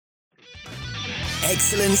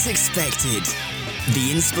Excellence Expected,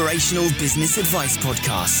 the Inspirational Business Advice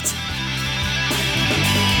Podcast.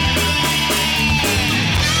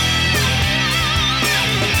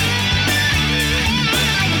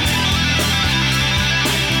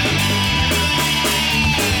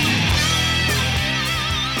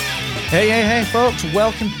 Hey, folks,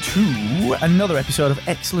 welcome to another episode of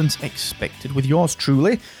Excellence Expected with yours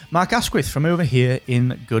truly, Mark Asquith from over here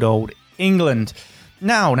in good old England.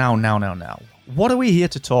 Now, what are we here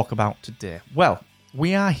to talk about today? Well,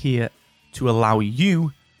 we are here to allow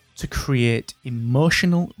you to create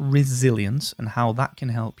emotional resilience and how that can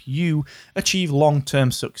help you achieve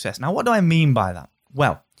long-term success. Now, what do I mean by that?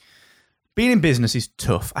 Well, being in business is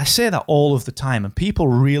tough. I say that all of the time, and people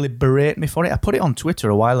really berate me for it. I put it on Twitter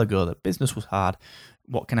a while ago that business was hard.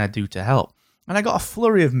 What can I do to help? And I got a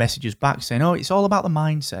flurry of messages back saying, "Oh, it's all about the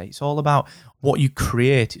mindset. It's all about what you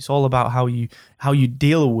create. It's all about how you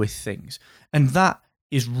deal with things." And that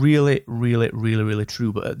is really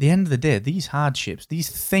true. But at the end of the day, these hardships, these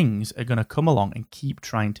things are going to come along and keep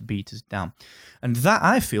trying to beat us down. And that,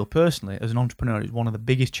 I feel personally, as an entrepreneur, is one of the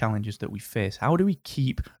biggest challenges that we face. How do we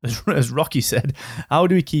keep, as Rocky said, how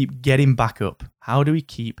do we keep getting back up? How do we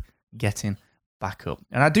keep getting back up?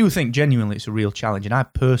 And I do think genuinely it's a real challenge. And I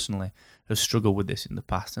personally have struggled with this in the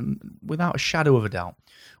past. And without a shadow of a doubt,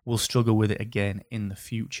 we'll struggle with it again in the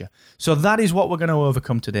future. So that is what we're going to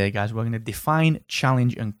overcome today, guys. We're going to define,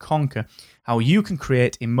 challenge, and conquer how you can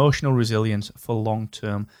create emotional resilience for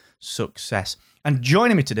long-term success. And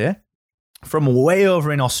joining me today, from way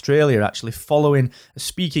over in Australia, actually, following a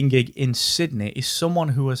speaking gig in Sydney, is someone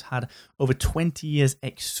who has had over 20 years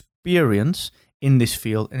experience in this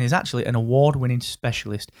field and is actually an award-winning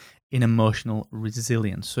specialist in emotional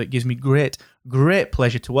resilience. So it gives me great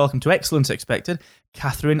pleasure to welcome to Excellence Expected,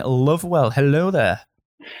 Catherine Lovewell. Hello there.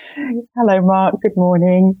 Hello, Mark. Good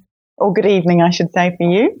morning. Or good evening, I should say, for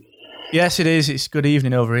you. Yes, it is. It's good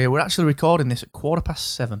evening over here. We're actually recording this at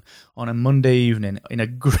 7:15 on a Monday evening in a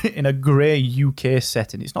grey UK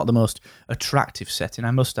setting. It's not the most attractive setting,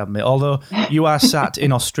 I must admit. Although you are sat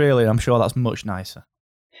in Australia, I'm sure that's much nicer.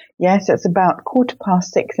 Yes, it's about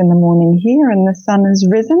 6:15 in the morning here and the sun has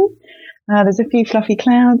risen. There's a few fluffy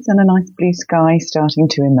clouds and a nice blue sky starting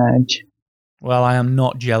to emerge. Well, I am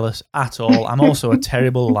not jealous at all. I'm also a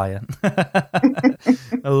terrible liar.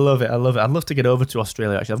 I love it. I'd love to get over to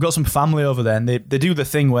Australia, actually. I've got some family over there, and they do the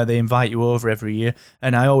thing where they invite you over every year.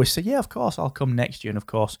 And I always say, yeah, of course, I'll come next year. And of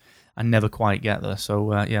course, I never quite get there.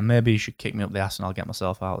 So, maybe you should kick me up the ass and I'll get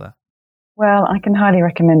myself out there. Well, I can highly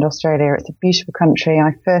recommend Australia. It's a beautiful country.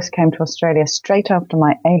 I first came to Australia straight after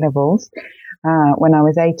my A-levels when I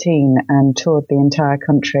was 18 and toured the entire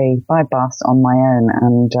country by bus on my own.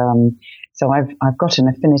 And so I've got an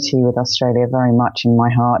affinity with Australia very much in my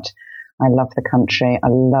heart. I love the country. I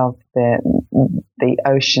love the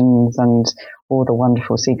oceans and all the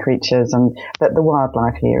wonderful sea creatures, and the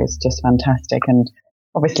wildlife here is just fantastic. And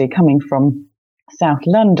obviously, coming from South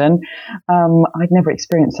London, I'd never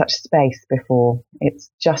experienced such space before.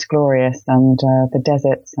 It's just glorious, and the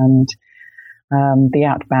deserts and the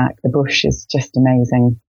outback, the bush is just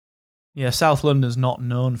amazing. Yeah, South London's not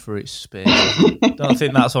known for its space. I don't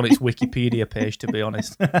think that's on its Wikipedia page, to be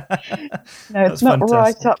honest. No, it's not fantastic.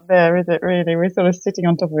 Right up there, is it, really? We're sort of sitting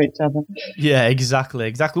on top of each other. Yeah,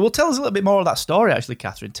 exactly. Well, tell us a little bit more of that story, actually,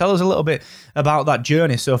 Catherine. Tell us a little bit about that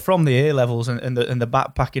journey. So from the A-levels and the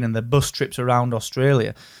backpacking and the bus trips around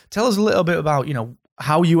Australia, tell us a little bit about,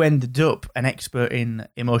 how you ended up an expert in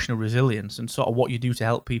emotional resilience and sort of what you do to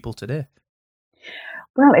help people today.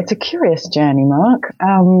 Well, it's a curious journey, Mark.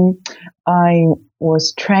 I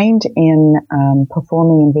was trained in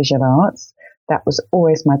performing in visual arts. That was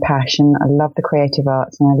always my passion. I love the creative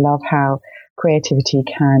arts, and I love how creativity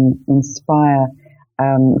can inspire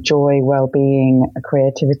joy, well-being,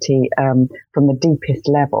 creativity from the deepest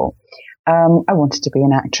level. I wanted to be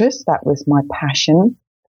an actress. That was my passion.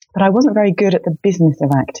 But I wasn't very good at the business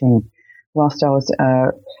of acting. Whilst I was,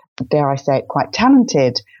 dare I say it, quite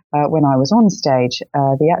talented, when I was on stage,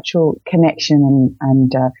 the actual connection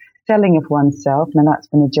and selling of oneself, and that's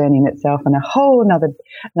been a journey in itself and a whole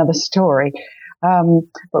another story.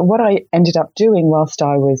 But what I ended up doing whilst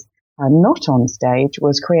I was not on stage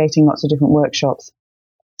was creating lots of different workshops.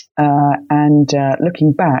 And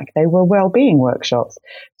looking back, they were well-being workshops.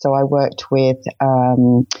 So I worked with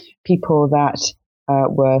people that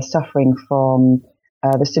were suffering from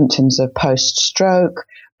the symptoms of post-stroke,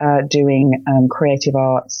 doing creative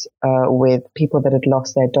arts with people that had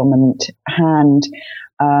lost their dominant hand,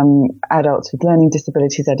 adults with learning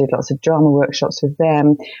disabilities. I did lots of drama workshops with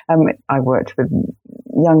them. I worked with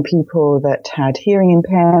young people that had hearing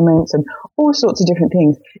impairments and all sorts of different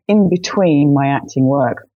things in between my acting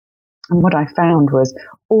work. And what I found was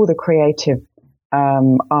all the creative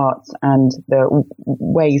arts and the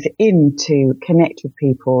ways in to connect with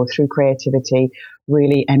people through creativity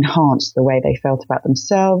really enhanced the way they felt about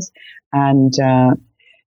themselves and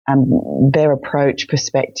their approach,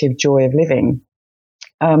 perspective, joy of living.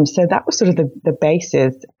 So that was sort of the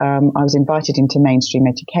basis. I was invited into mainstream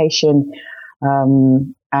education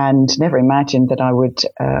and never imagined that I would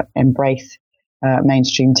embrace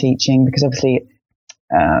mainstream teaching, because obviously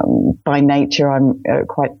by nature I'm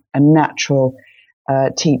quite a natural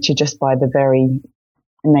teacher, just by the very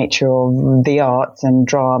nature of the arts and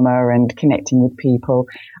drama and connecting with people.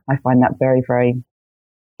 I find that very, very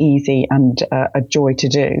easy and a joy to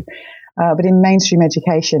do. But in mainstream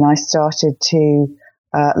education, I started to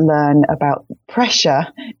learn about pressure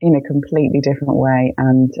in a completely different way,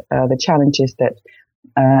 and the challenges that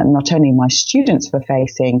not only my students were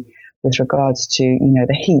facing with regards to,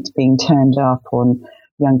 the heat being turned up on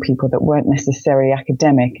young people that weren't necessarily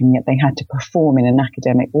academic, and yet they had to perform in an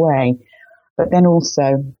academic way. But then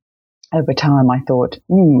also, over time, I thought,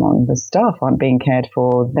 the staff aren't being cared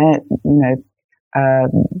for.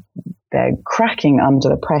 They're cracking under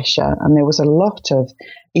the pressure. And there was a lot of,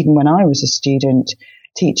 even when I was a student,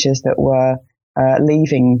 teachers that were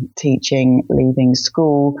leaving teaching, leaving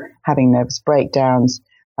school, having nervous breakdowns,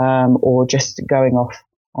 or just going off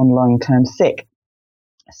on long-term sick.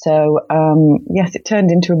 So, yes, it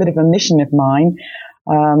turned into a bit of a mission of mine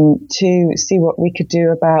to see what we could do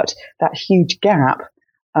about that huge gap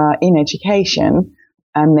in education.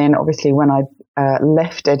 And then obviously when I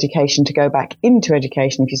left education to go back into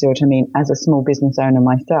education, if you see what I mean, as a small business owner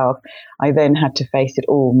myself, I then had to face it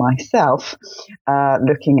all myself,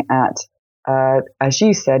 looking at, as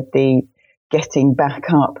you said, the getting back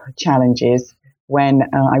up challenges when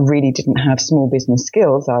I really didn't have small business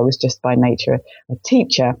skills. I was just by nature a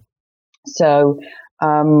teacher. So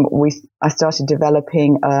I started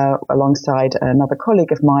developing, alongside another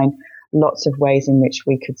colleague of mine, lots of ways in which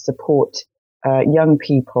we could support young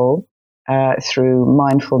people through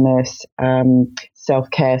mindfulness,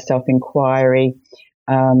 self-care, self-inquiry,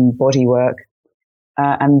 body work.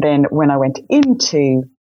 And then when I went into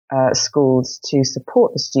schools to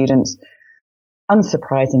support the students,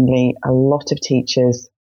 unsurprisingly, a lot of teachers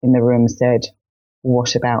in the room said,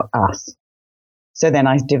 "What about us?" So then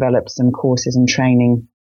I developed some courses and training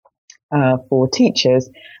for teachers,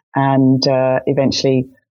 and eventually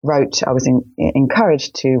I was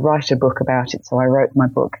encouraged to write a book about it. So I wrote my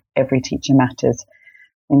book, Every Teacher Matters,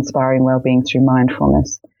 Inspiring Wellbeing Through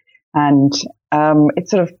Mindfulness. And it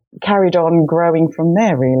sort of carried on growing from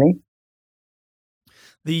there, really.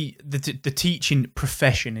 The teaching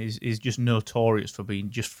profession is just notorious for being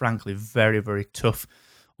just frankly very, very tough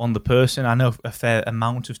on the person. I know a fair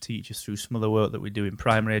amount of teachers through some of the work that we do in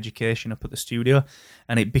primary education up at the studio,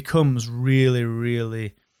 and it becomes really,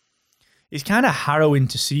 really, it's kind of harrowing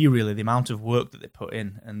to see really the amount of work that they put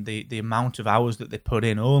in and the amount of hours that they put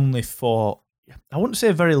in only for, I wouldn't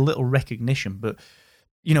say very little recognition, but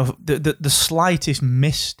the slightest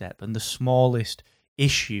misstep and the smallest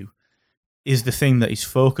issue is the thing that is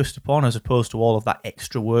focused upon, as opposed to all of that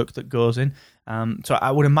extra work that goes in. So I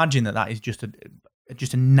would imagine that is just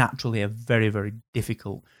a naturally a very, very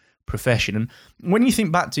difficult profession. And when you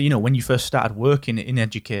think back to, when you first started working in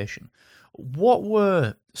education, what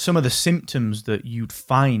were some of the symptoms that you'd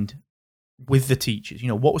find with the teachers?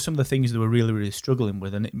 What were some of the things they were really, really struggling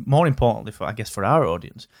with? And more importantly, for our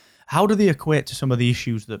audience, how do they equate to some of the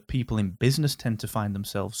issues that people in business tend to find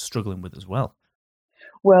themselves struggling with as well?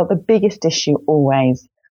 Well, the biggest issue always,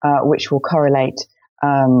 which will correlate,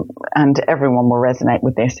 and everyone will resonate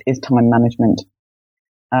with this, is time management.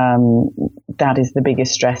 That is the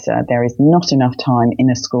biggest stressor. There is not enough time in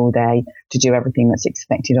a school day to do everything that's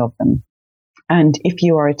expected of them. And if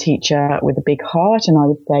you are a teacher with a big heart, and I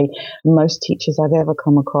would say most teachers I've ever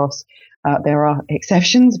come across, there are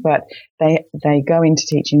exceptions, but they go into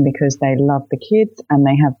teaching because they love the kids and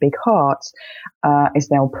they have big hearts, is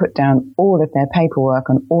they'll put down all of their paperwork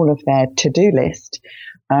on all of their to-do list,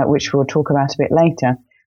 which we'll talk about a bit later,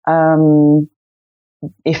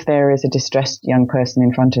 if there is a distressed young person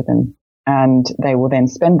in front of them. And they will then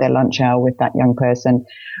spend their lunch hour with that young person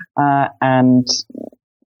and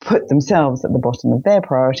put themselves at the bottom of their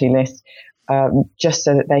priority list, just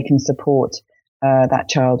so that they can support that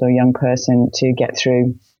child or young person to get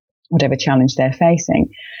through whatever challenge they're facing.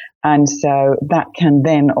 And so that can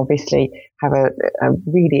then obviously have a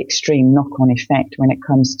really extreme knock-on effect when it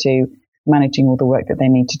comes to managing all the work that they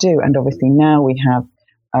need to do. And obviously now we have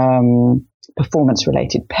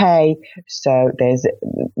performance-related pay. So there's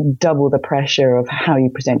double the pressure of how you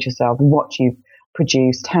present yourself, what you've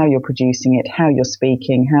produced, how you're producing it, how you're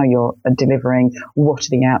speaking, how you're delivering, what are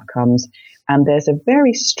the outcomes. And there's a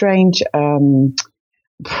very strange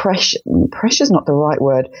pressure's not the right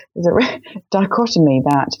word. There's a dichotomy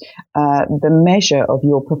that the measure of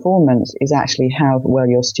your performance is actually how well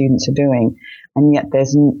your students are doing. And yet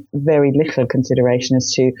there's very little consideration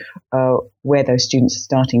as to where those students are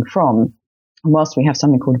starting from. And whilst we have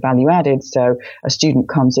something called value added, so a student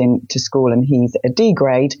comes into school and he's a D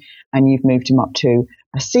grade and you've moved him up to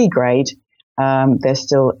a C grade, there's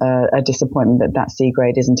still a disappointment that C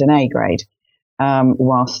grade isn't an A grade.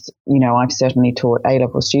 Whilst, I've certainly taught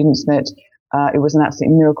A-level students that it was an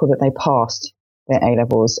absolute miracle that they passed their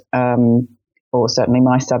A-levels, or certainly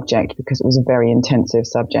my subject, because it was a very intensive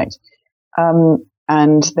subject.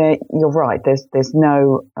 And you're right, there's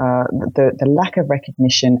no, the lack of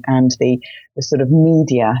recognition and the sort of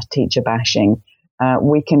media teacher bashing.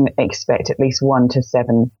 We can expect at least 1 to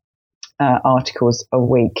 7 articles a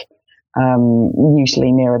week,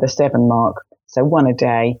 usually nearer the 7 mark. So 1 a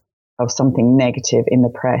day of something negative in the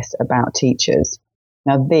press about teachers.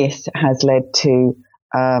 Now, this has led to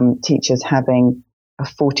teachers having a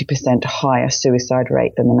 40% higher suicide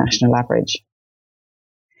rate than the national average.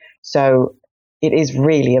 So it is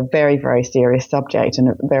really a very, very serious subject and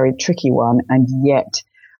a very tricky one, and yet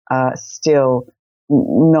still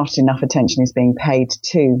not enough attention is being paid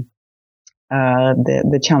to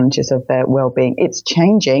the challenges of their well-being. It's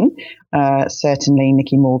changing. Certainly,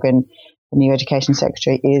 Nicky Morgan, the new Education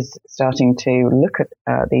Secretary, is starting to look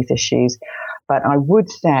at these issues. But I would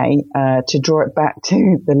say, to draw it back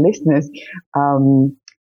to the listeners,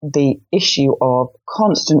 the issue of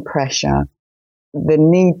constant pressure, the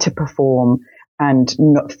need to perform, and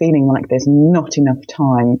not feeling like there's not enough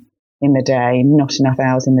time in the day, not enough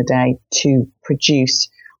hours in the day to produce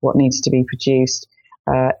what needs to be produced,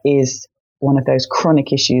 is one of those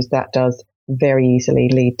chronic issues that does very easily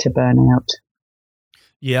lead to burnout.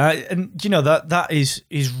 Yeah, and that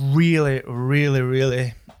is really, really,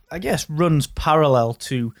 really, I guess, runs parallel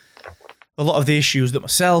to a lot of the issues that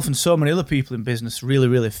myself and so many other people in business really,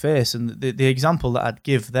 really face. And the example that I'd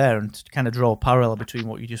give there, and to kind of draw a parallel between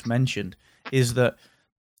what you just mentioned, is that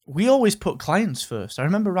we always put clients first. I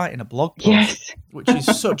remember writing a blog post, yes. which is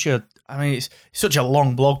it's such a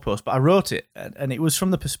long blog post, but I wrote it, and it was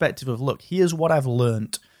from the perspective of, look, here's what I've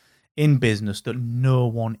learnt in business that no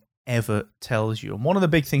one ever tells you. And one of the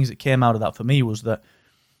big things that came out of that for me was that,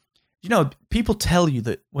 people tell you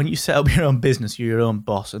that when you set up your own business, you're your own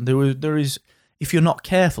boss. And there is, if you're not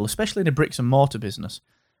careful, especially in a bricks and mortar business,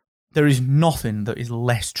 there is nothing that is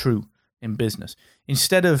less true in business.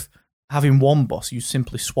 Instead of having one boss, you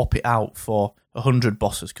simply swap it out for 100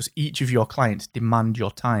 bosses, because each of your clients demand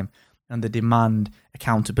your time and they demand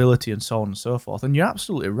accountability and so on and so forth. And you're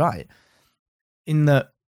absolutely right in that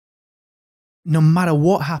no matter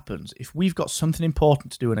what happens, if we've got something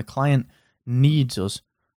important to do and a client needs us,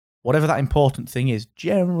 whatever that important thing is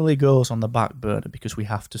generally goes on the back burner because we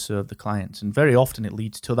have to serve the clients. And very often it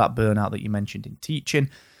leads to that burnout that you mentioned in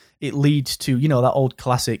teaching. It leads to, that old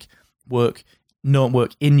classic don't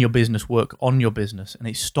work in your business, work on your business. And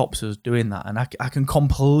it stops us doing that. And I can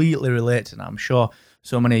completely relate to that. I'm sure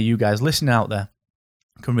so many of you guys listening out there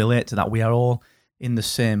can relate to that. We are all in the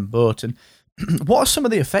same boat. And what are some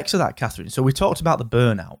of the effects of that, Catherine? So we talked about the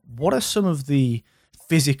burnout. What are some of the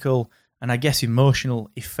physical and I guess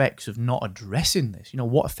emotional effects of not addressing this?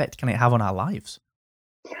 What effect can it have on our lives?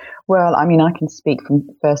 Well, I can speak from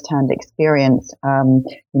first-hand experience.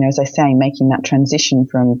 As I say, making that transition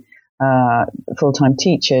from full-time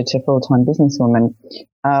teacher to full-time businesswoman,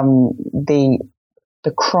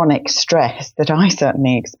 the chronic stress that I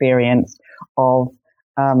certainly experienced of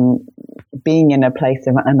being in a place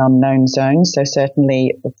of an unknown zone. So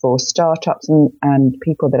certainly for startups and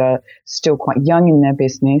people that are still quite young in their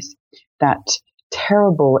business, that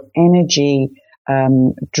terrible energy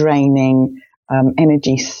draining,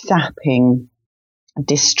 energy sapping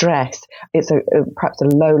distress. It's perhaps a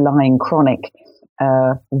low-lying chronic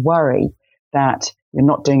worry that you're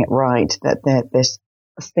not doing it right, that there's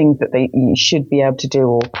things that you should be able to do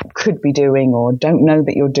or could be doing or don't know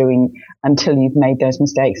that you're doing until you've made those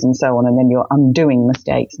mistakes and so on, and then you're undoing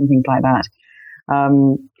mistakes and things like that.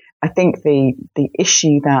 I think the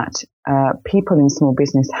issue that people in small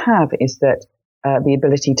business have is that the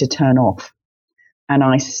ability to turn off. And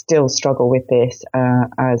I still struggle with this,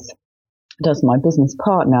 as does my business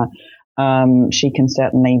partner. She can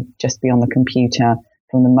certainly just be on the computer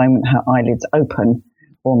from the moment her eyelids open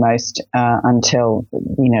almost until,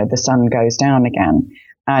 the sun goes down again.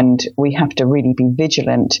 And we have to really be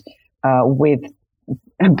vigilant with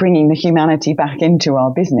bringing the humanity back into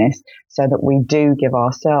our business, so that we do give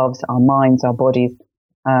ourselves, our minds, our bodies,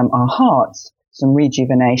 our hearts some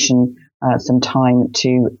rejuvenation, some time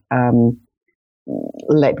to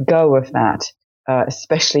let go of that.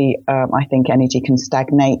 Especially, I think energy can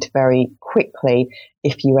stagnate very quickly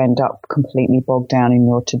if you end up completely bogged down in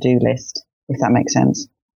your to-do list, if that makes sense.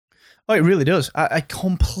 Oh, it really does. I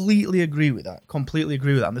completely agree with that. Completely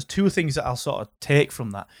agree with that. And there's two things that I'll sort of take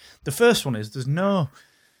from that. The first one is there's no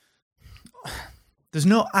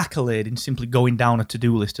accolade in simply going down a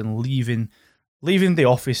to-do list and leaving the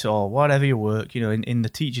office or whatever you work, in the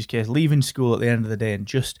teacher's case, leaving school at the end of the day and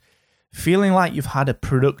just feeling like you've had a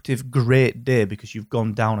productive, great day because you've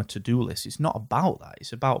gone down a to-do list. It's not about that.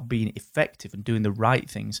 It's about being effective and doing the right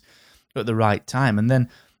things at the right time. And then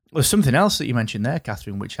there's something else that you mentioned there,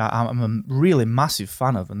 Catherine, which I'm a really massive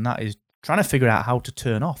fan of, and that is trying to figure out how to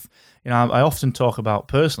turn off. I often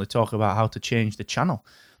personally talk about how to change the channel,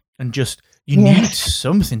 and just need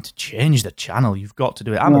something to change the channel. You've got to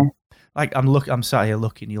do it. I'm sat here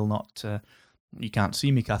looking. You can't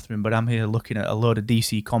see me, Catherine, but I'm here looking at a load of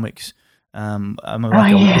DC comics. I'm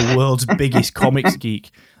the world's biggest comics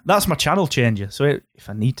geek. That's my channel changer. So if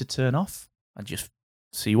I need to turn off, I just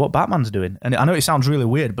see what Batman's doing. And I know it sounds really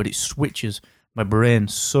weird, but it switches my brain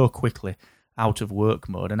so quickly out of work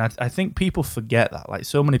mode. And I think people forget that. Like,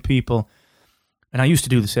 so many people, and I used to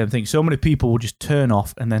do the same thing, so many people will just turn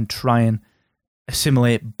off and then try and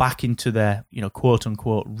assimilate back into their, quote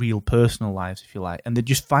unquote, real personal lives, if you like. And they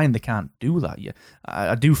just find they can't do that yet.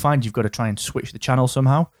 I do find you've got to try and switch the channel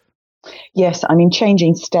somehow. Yes,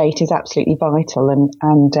 changing state is absolutely vital.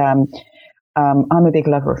 And I'm a big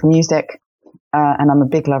lover of music. And I'm a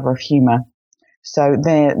big lover of humour. So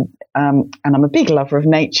and I'm a big lover of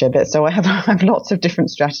nature. So I have lots of different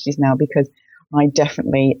strategies now, because I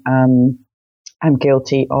definitely am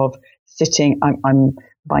guilty of sitting. I'm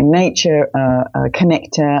by nature a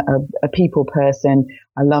connector, a people person.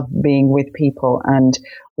 I love being with people. And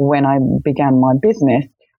when I began my business,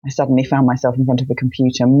 I suddenly found myself in front of a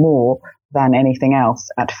computer more than anything else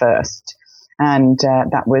at first. And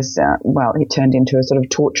that was, it turned into a sort of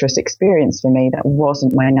torturous experience for me. That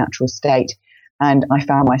wasn't my natural state. And I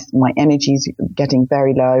found my energies getting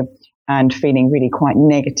very low and feeling really quite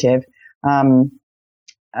negative.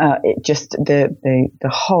 It just, the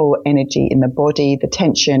whole energy in the body, the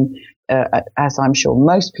tension, as I'm sure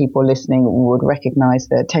most people listening would recognize,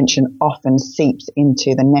 the tension often seeps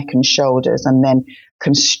into the neck and shoulders and then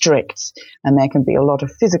constricts. And there can be a lot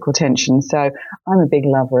of physical tension. So I'm a big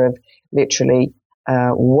lover of literally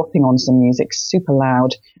whopping on some music super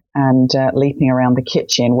loud and leaping around the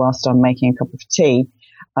kitchen whilst I'm making a cup of tea.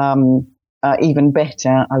 Even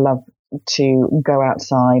better, I love to go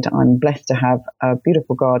outside. I'm blessed to have a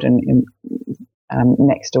beautiful garden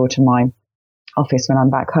next door to my office when I'm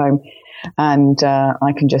back home, and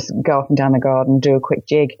I can just go up and down the garden, do a quick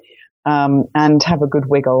jig, and have a good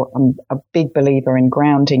wiggle. I'm a big believer in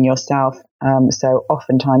grounding yourself. So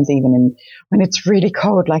oftentimes, even when it's really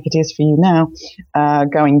cold, like it is for you now,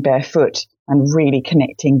 going barefoot and really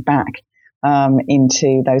connecting back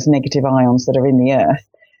into those negative ions that are in the earth,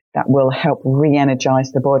 that will help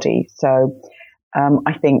re-energize the body. So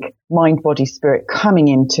I think mind, body, spirit coming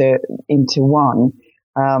into one,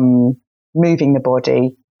 moving the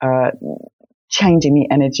body, changing the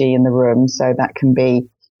energy in the room. So that can be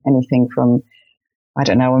anything from, I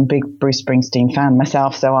don't know, I'm a big Bruce Springsteen fan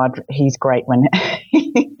myself, so he's great when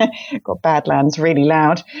got Badlands really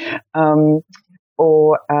loud,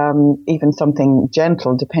 or even something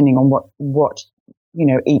gentle, depending on what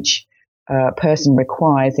each person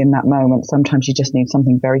requires in that moment. Sometimes you just need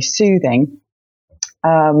something very soothing,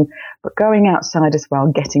 but going outside as well,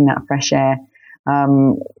 getting that fresh air,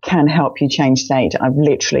 can help you change state. I've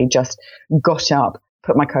literally just got up,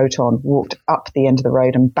 put my coat on, walked up the end of the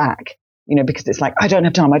road and back, because it's like, I don't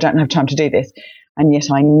have time to do this. And yet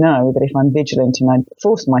I know that if I'm vigilant and I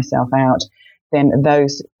force myself out, then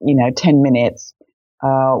those, 10 minutes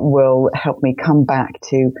will help me come back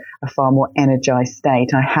to a far more energized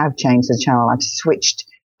state. I have changed the channel. I've switched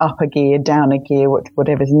up a gear, down a gear,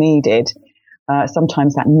 whatever's needed.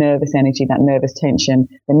 Sometimes that nervous energy, that nervous tension,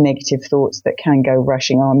 the negative thoughts that can go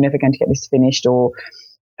rushing, I'm never going to get this finished, or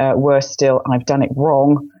worse still, I've done it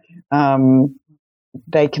wrong.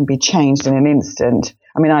 They can be changed in an instant.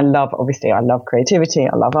 I love creativity.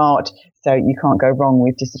 I love art. So you can't go wrong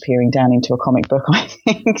with disappearing down into a comic book. I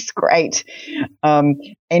think it's great.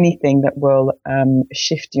 Anything that will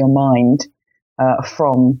shift your mind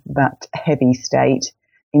from that heavy state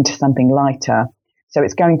into something lighter. So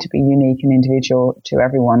it's going to be unique and individual to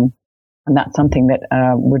everyone. And that's something that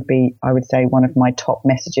would be, I would say, one of my top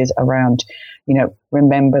messages around,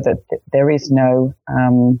 remember that there is no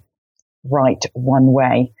right one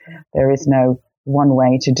way. There is no one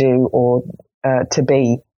way to do or to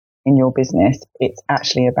be in your business. It's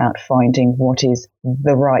actually about finding what is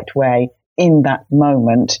the right way in that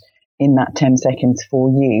moment, in that 10 seconds for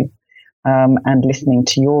you, and listening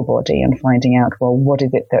to your body and finding out, well, what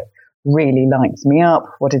is it that really lights me up?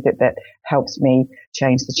 What is it that helps me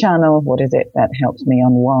change the channel? What is it that helps me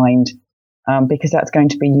unwind? Because that's going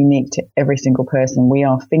to be unique to every single person. We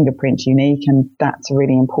are fingerprint unique, and that's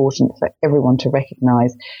really important for everyone to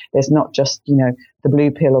recognize. There's not just, the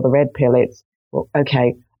blue pill or the red pill. It's, well,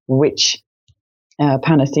 okay, which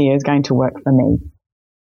panacea is going to work for me?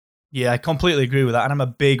 Yeah, I completely agree with that. And I'm a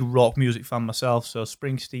big rock music fan myself, so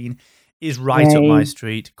Springsteen is right up my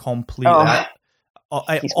street completely.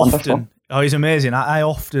 He's wonderful. He's amazing.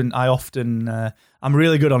 I'm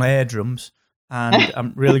really good on air drums, and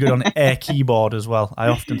I'm really good on air keyboard as well. I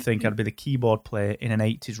often think I'd be the keyboard player in an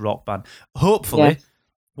 80s rock band. Hopefully,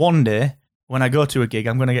 one day, when I go to a gig,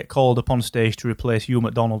 I'm going to get called up on stage to replace Hugh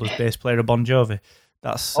McDonald as bass player of Bon Jovi.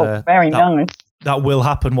 That's very nice. That will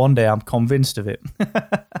happen one day. I'm convinced of it.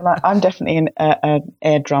 Well, I'm definitely an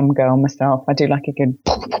air drum girl myself. I do like a good...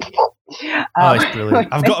 it's brilliant.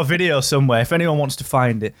 I've got a video somewhere. If anyone wants to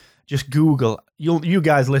find it, just Google. You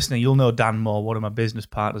guys listening, you'll know Dan Moore, one of my business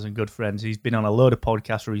partners and good friends. He's been on a load of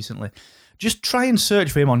podcasts recently. Just try and search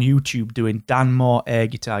for him on YouTube doing Dan Moore air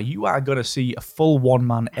guitar. You are going to see a full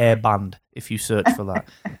one-man air band if you search for that.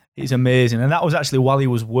 It's amazing. And that was actually while he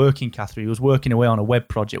was working, Catherine. He was working away on a web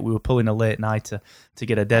project. We were pulling a late nighter to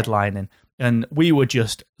get a deadline in. And we were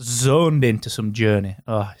just zoned into some journey.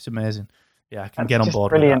 Oh, it's amazing. Yeah, I can get on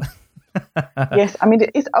board with that. Yes, I mean,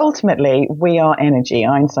 it's ultimately, we are energy.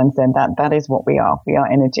 Einstein said that is what we are. We are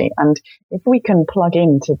energy. And if we can plug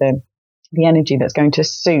into the energy that's going to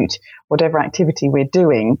suit whatever activity we're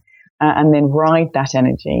doing, and then ride that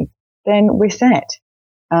energy, then we're set.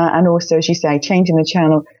 And also, as you say, changing the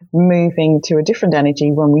channel, moving to a different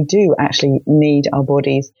energy when we do actually need our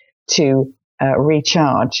bodies to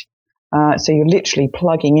recharge. So you're literally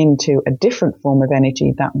plugging into a different form of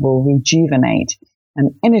energy that will rejuvenate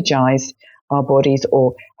and energize our bodies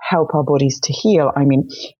or help our bodies to heal. I mean,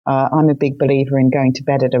 I'm a big believer in going to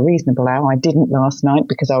bed at a reasonable hour. I didn't last night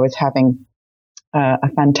because I was having a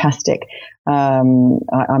fantastic,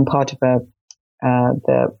 I'm part of the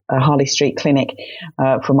Harley Street Clinic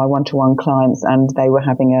for my one-to-one clients, and they were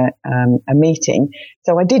having a meeting.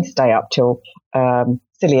 So I did stay up till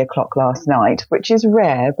silly o'clock last night, which is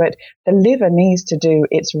rare, but the liver needs to do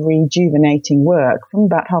its rejuvenating work from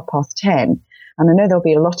about 10:30. And I know there'll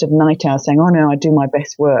be a lot of night owls saying, oh no, I do my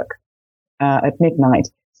best work at midnight.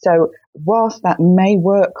 So whilst that may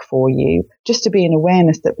work for you, just to be in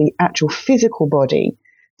awareness that the actual physical body,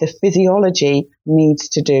 the physiology needs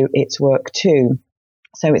to do its work too.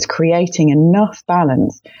 So it's creating enough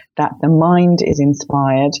balance that the mind is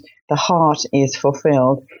inspired, the heart is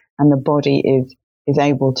fulfilled, and the body is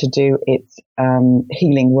able to do its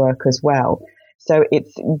healing work as well. So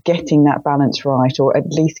it's getting that balance right, or at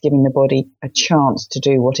least giving the body a chance to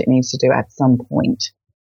do what it needs to do at some point.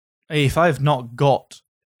 If I've not got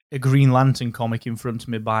a Green Lantern comic in front of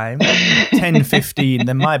me by 10:15,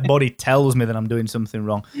 then my body tells me that I'm doing something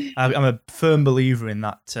wrong. I'm a firm believer in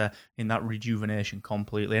that rejuvenation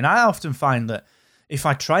completely. And I often find that if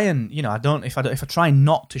I try and, if I try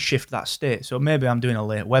not to shift that state, so maybe I'm doing a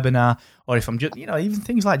late webinar, or if I'm just, even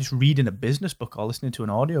things like just reading a business book or listening to an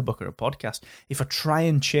audiobook or a podcast, if I try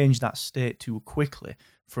and change that state too quickly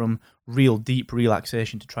from real deep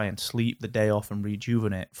relaxation to try and sleep the day off and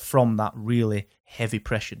rejuvenate from that really heavy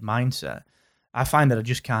pressured mindset, I find that I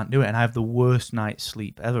just can't do it, and I have the worst night's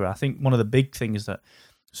sleep ever. I think one of the big things that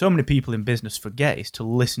so many people in business forget is to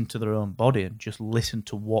listen to their own body and just listen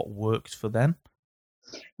to what works for them.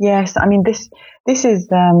 Yes, I mean, this is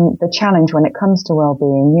the challenge when it comes to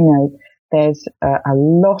well-being. There's a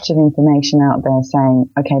lot of information out there saying,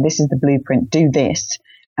 okay, this is the blueprint, do this,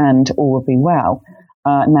 and all will be well.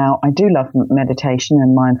 Now, I do love meditation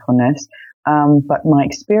and mindfulness, but my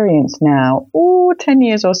experience now, 10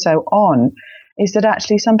 years or so on, is that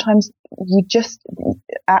actually sometimes you just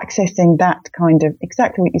accessing that kind of,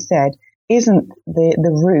 exactly what you said, isn't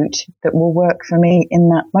the route that will work for me in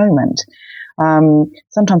that moment.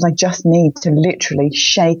 Sometimes I just need to literally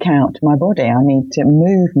shake out my body. I need to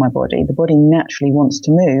move my body. The body naturally wants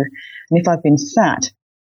to move. And if I've been sat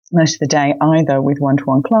most of the day, either with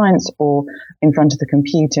one-to-one clients or in front of the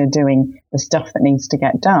computer doing the stuff that needs to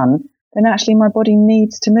get done, then actually my body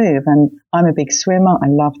needs to move. And I'm a big swimmer. I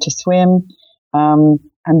love to swim.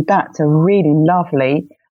 And that's a really lovely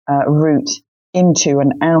route into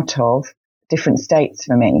and out of different states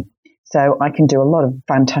for me. So I can do a lot of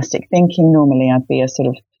fantastic thinking. Normally I'd be a sort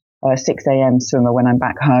of 6 a.m. swimmer when I'm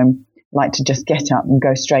back home, like to just get up and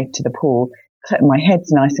go straight to the pool. My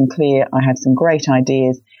head's nice and clear. I have some great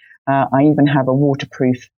ideas. I even have a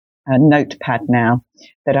waterproof notepad now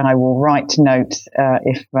that I will write notes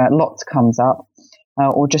if lots comes up,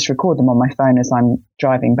 or just record them on my phone as I'm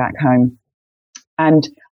driving back home. And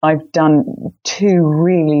I've done two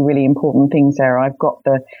really, really important things there. I've got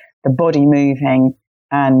the body moving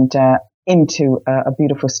and into a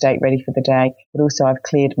beautiful state ready for the day, but also I've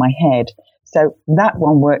cleared my head. So that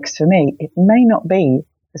one works for me. It may not be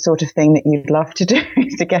the sort of thing that you'd love to do,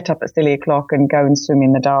 is to get up at silly o'clock and go and swim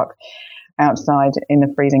in the dark outside in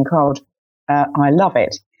the freezing cold. I love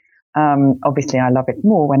it. Obviously, I love it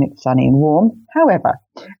more when it's sunny and warm. However,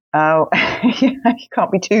 you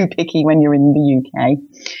can't be too picky when you're in the UK.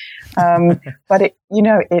 But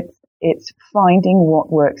it's finding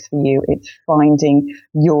what works for you. It's finding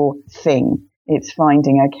your thing. It's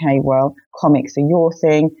finding, okay, well, comics are your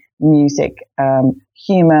thing, music,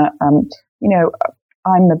 humor.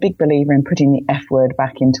 I'm a big believer in putting the F word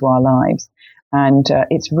back into our lives. And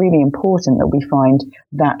it's really important that we find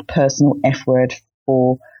that personal F word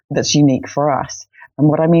that's unique for us. And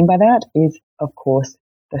what I mean by that is, of course,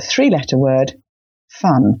 the 3-letter word,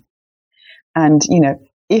 fun. And,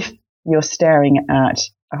 if you're staring at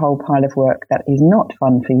a whole pile of work that is not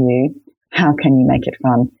fun for you, how can you make it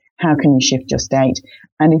fun? How can you shift your state?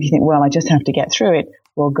 And if you think, well, I just have to get through it,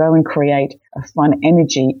 well, go and create a fun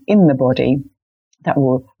energy in the body that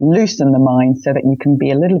will loosen the mind so that you can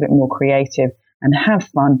be a little bit more creative and have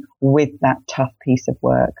fun with that tough piece of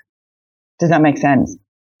work. Does that make sense?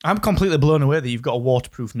 I'm completely blown away that you've got a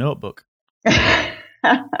waterproof notebook.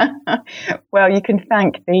 Well, you can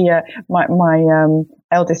thank my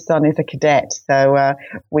eldest son is a cadet, so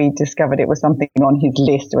we discovered it was something on his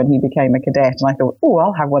list when he became a cadet, and I thought, oh,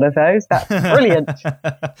 I'll have one of those. That's brilliant.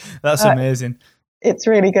 That's amazing. It's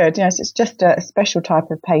really good. Yes, it's just a special type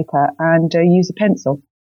of paper, and use a pencil.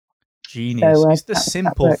 Genius. So, it's the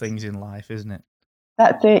simple things in life, isn't it?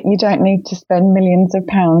 That's it. You don't need to spend millions of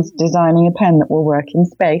pounds designing a pen that will work in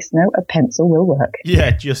space. No, a pencil will work. Yeah,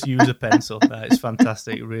 just use a pencil. That is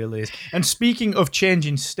fantastic. It really is. And speaking of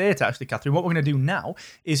changing state, actually, Catherine, what we're going to do now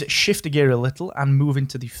is shift the gear a little and move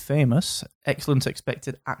into the famous Excellence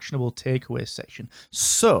Expected Actionable Takeaways section.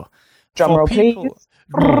 So, drum roll, please.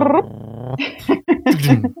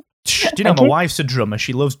 Do you know, my wife's a drummer.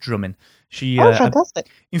 She loves drumming. Fantastic.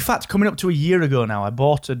 In fact, coming up to a year ago now, I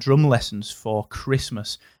bought her drum lessons for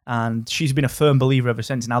Christmas, and she's been a firm believer ever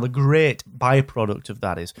since. Now, the great byproduct of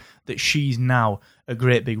that is that she's now a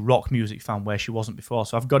great big rock music fan where she wasn't before.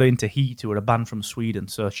 So I've got her into Heat, who are a band from Sweden.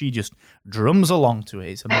 So she just drums along to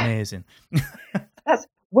it. It's amazing. That's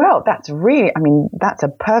a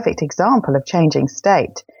perfect example of changing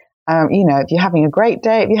state. If you're having a great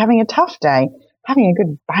day, if you're having a tough day, having a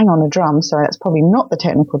good bang on a drum, sorry, that's probably not the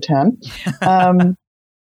technical term,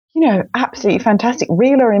 absolutely fantastic.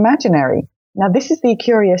 Real or imaginary? Now, this is the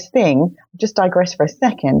curious thing. I'll just digress for a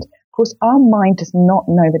second. Of course, our mind does not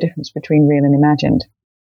know the difference between real and imagined.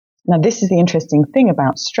 Now, this is the interesting thing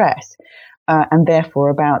about stress, and therefore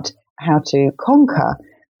about how to conquer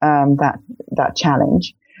that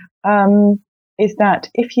challenge. Is that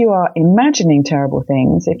if you are imagining terrible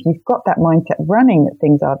things, if you've got that mindset running that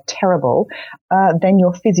things are terrible, then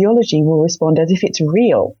your physiology will respond as if it's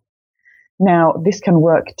real. Now, this can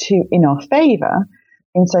work in our favor,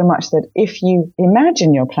 in so much that if you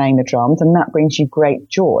imagine you're playing the drums and that brings you great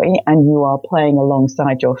joy and you are playing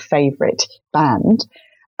alongside your favorite band,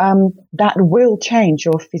 that will change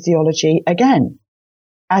your physiology again,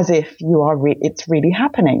 as if it's really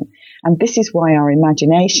happening. And this is why our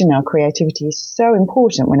imagination, our creativity is so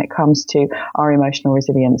important when it comes to our emotional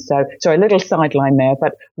resilience. So a little sideline there,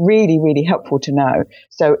 but really, really helpful to know.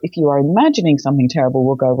 So if you are imagining something terrible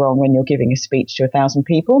will go wrong when you're giving a speech to 1,000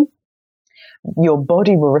 people, your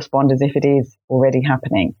body will respond as if it is already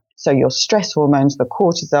happening. So your stress hormones, the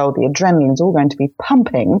cortisol, the adrenaline is all going to be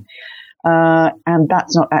pumping. And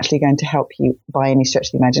that's not actually going to help you by any stretch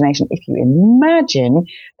of the imagination. If you imagine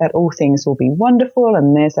that all things will be wonderful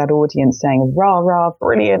and there's that audience saying, rah, rah,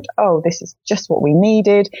 brilliant, oh, this is just what we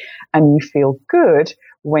needed, and you feel good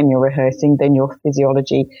when you're rehearsing, then your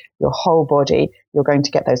physiology, your whole body, you're going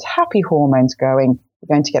to get those happy hormones going,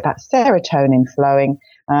 you're going to get that serotonin flowing,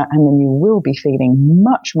 and then you will be feeling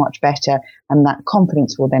much, much better, and that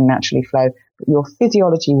confidence will then naturally flow. But your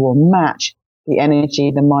physiology will match the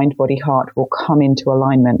energy, the mind, body, heart will come into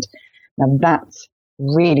alignment. Now that's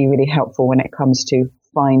really, really helpful when it comes to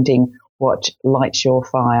finding what lights your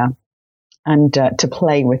fire. and to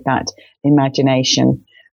play with that imagination.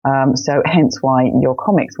 So hence why your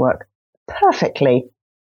comics work perfectly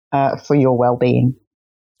for your well-being.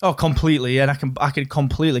 Oh, completely, and I can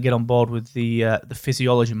completely get on board with the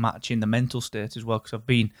physiology matching the mental state as well, because I've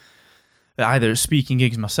been either speaking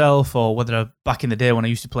gigs myself, or whether back in the day when I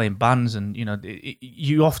used to play in bands, and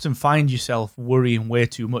you often find yourself worrying way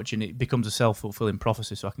too much, and it becomes a self-fulfilling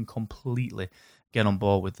prophecy. So I can completely get on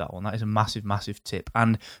board with that one. That is a massive, massive tip.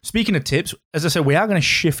 And speaking of tips, as I said, we are going to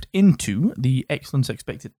shift into the Excellence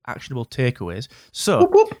Expected actionable takeaways.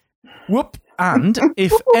 So, and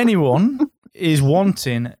if anyone is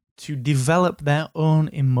wanting to develop their own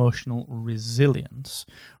emotional resilience,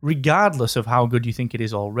 regardless of how good you think it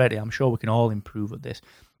is already, I'm sure we can all improve at this.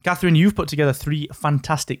 Catherine, you've put together 3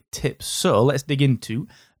 fantastic tips. So let's dig into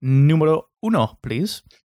numero uno, please.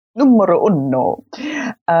 Numero uno.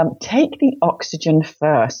 Take the oxygen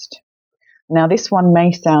first. Now, this one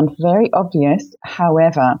may sound very obvious.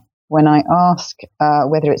 However, when I ask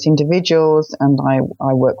whether it's individuals, and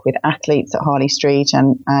I work with athletes at Harley Street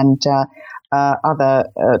and other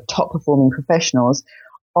top performing professionals,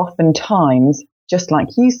 oftentimes, just like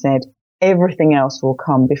you said, everything else will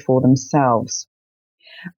come before themselves.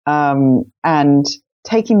 And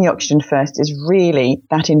taking the oxygen first is really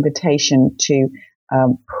that invitation to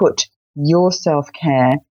put your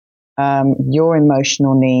self-care, your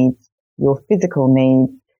emotional needs, your physical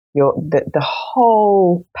needs, the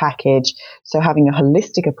whole package. So having a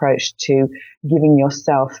holistic approach to giving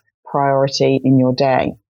yourself priority in your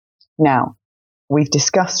day. Now, we've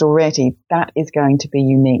discussed already that is going to be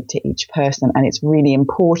unique to each person, and it's really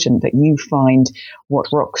important that you find what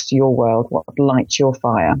rocks your world, what lights your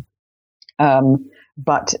fire.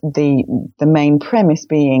 But the main premise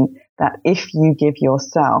being that if you give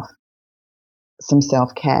yourself some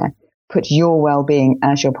self-care, put your well-being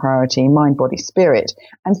as your priority, mind, body, spirit.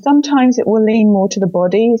 And sometimes it will lean more to the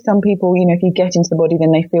body. Some people, if you get into the body,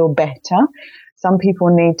 then they feel better. Some people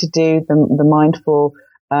need to do the mindful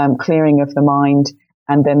clearing of the mind,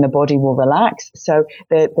 and then the body will relax. So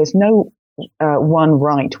there's no one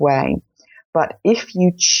right way. But if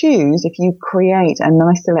you create a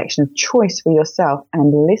nice selection of choice for yourself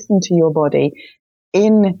and listen to your body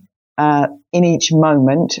in each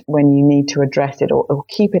moment when you need to address it, or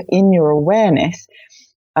keep it in your awareness,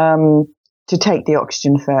 to take the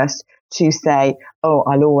oxygen first, to say, oh,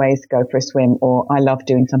 I'll always go for a swim, or I love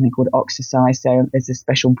doing something called oxercise. So there's a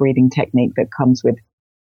special breathing technique that comes with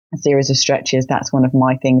a series of stretches. That's one of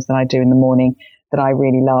my things that I do in the morning that I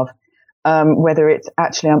really love. Whether it's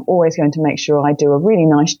actually, I'm always going to make sure I do a really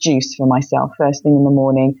nice juice for myself first thing in the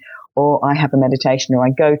morning, or I have a meditation, or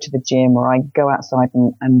I go to the gym, or I go outside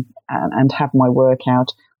and have my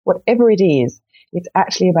workout. Whatever it is, it's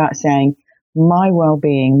actually about saying my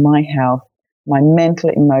well-being, my health, my mental,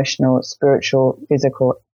 emotional, spiritual,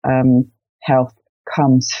 physical health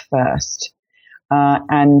comes first,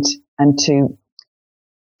 and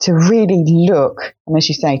to really look, and as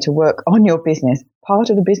you say, to work on your business.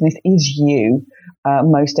 Part of the business is you,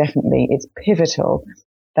 most definitely. It's pivotal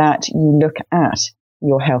that you look at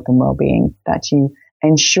your health and well-being, that you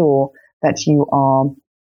ensure that you are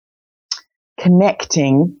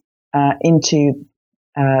connecting into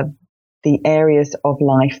the areas of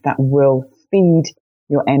life that will feed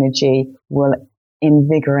your energy, will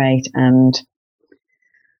invigorate and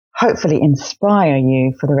hopefully inspire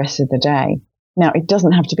you for the rest of the day. Now, it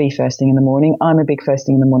doesn't have to be first thing in the morning. I'm a big first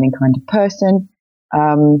thing in the morning kind of person.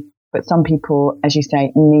 But some people, as you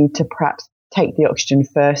say, need to perhaps take the oxygen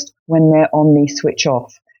first when they're on the switch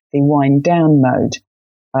off, the wind down mode.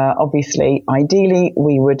 Obviously, ideally,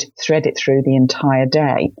 we would thread it through the entire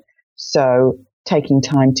day. So taking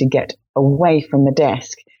time to get away from the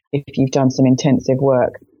desk if you've done some intensive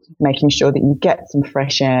work, making sure that you get some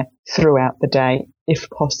fresh air throughout the day, if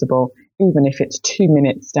possible, even if it's 2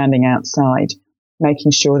 minutes standing outside,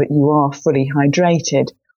 making sure that you are fully hydrated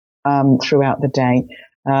throughout the day.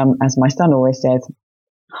 As my son always says,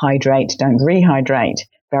 hydrate, don't rehydrate.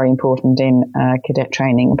 Very important in cadet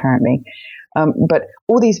training, apparently. But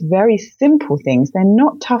all these very simple things, they're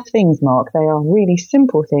not tough things, Mark. They are really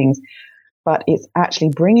simple things. But it's actually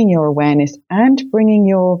bringing your awareness and bringing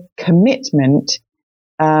your commitment,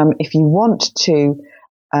 if you want to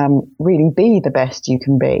really be the best you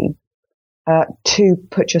can be, to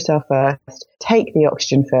put yourself first, take the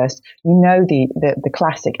oxygen first. You know the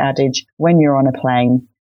classic adage, when you're on a plane,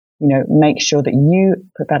 make sure that you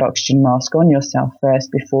put that oxygen mask on yourself first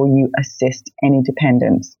before you assist any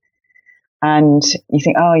dependents. And you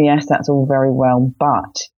think, oh yes, that's all very well,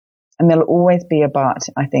 but, and there'll always be a but,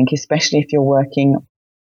 I think, especially if you're working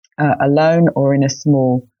alone or in a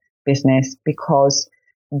small business, because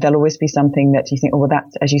there'll always be something that you think, oh, well,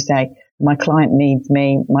 that's, as you say, my client needs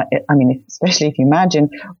me. Especially if you imagine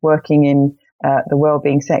working in the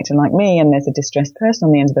wellbeing sector like me, and there's a distressed person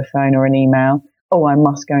on the end of the phone or an email. Oh, I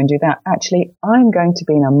must go and do that. Actually, I'm going to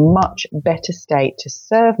be in a much better state to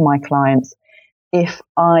serve my clients if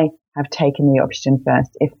I have taken the oxygen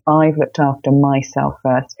first, if I've looked after myself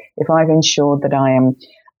first, if I've ensured that I am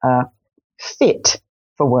fit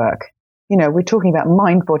for work. You know, we're talking about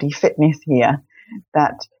mind-body fitness here,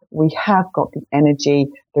 that we have got the energy,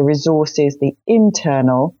 the resources, the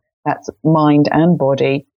internal, that's mind and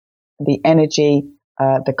body, the energy,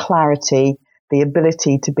 the clarity, the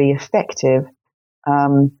ability to be effective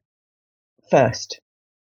first.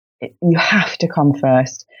 You have to come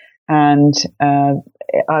first. And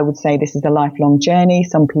I would say this is a lifelong journey.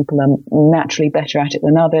 Some people are naturally better at it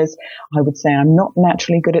than others. I would say I'm not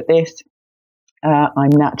naturally good at this.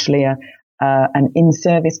 I'm naturally an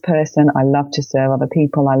in-service person. I love to serve other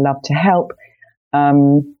people. I love to help.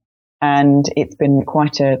 And it's been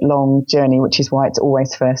quite a long journey, which is why it's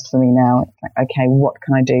always first for me now. It's like, okay, what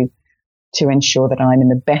can I do to ensure that I'm in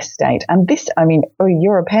the best state? And this,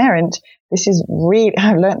 you're a parent. This is really,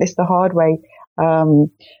 I've learned this the hard way.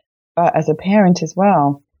 As a parent as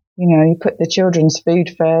well, you know, you put the children's food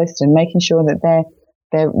first and making sure that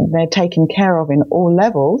they're taken care of in all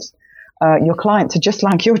levels. Your clients are just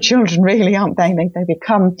like your children, really, aren't they? They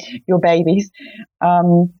become your babies.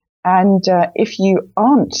 And if you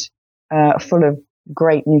aren't full of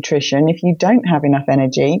great nutrition, if you don't have enough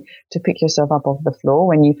energy to pick yourself up off the floor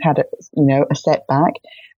when you've had a setback,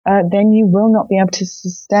 then you will not be able to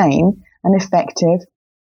sustain an effective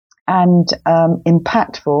and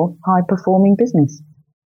impactful, high-performing business.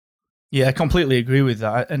 Yeah, I completely agree with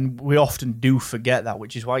that. And we often do forget that,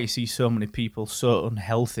 which is why you see so many people so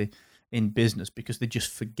unhealthy in business, because they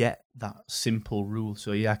just forget that simple rule.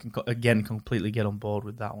 So yeah, I can, again, completely get on board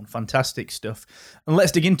with that one. Fantastic stuff. And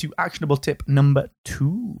let's dig into actionable tip number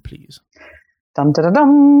 2, please. Dum, da, da,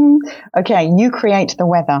 dum. Okay, you create the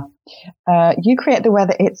weather. You create the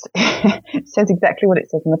weather. It says exactly what it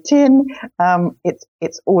says on the tin.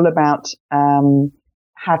 It's all about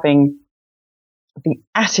having the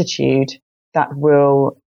attitude that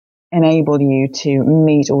will enable you to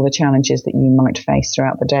meet all the challenges that you might face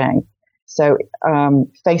throughout the day. So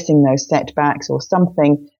facing those setbacks or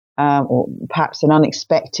something, or perhaps an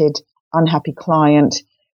unexpected, unhappy client,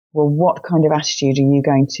 well, what kind of attitude are you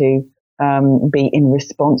going to be in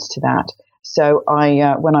response to that? So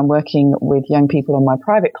when I'm working with young people and my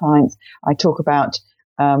private clients, I talk about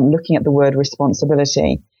looking at the word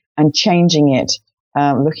responsibility and changing it,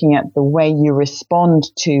 looking at the way you respond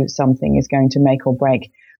to something is going to make or break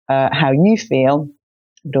how you feel,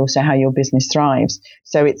 but also how your business thrives.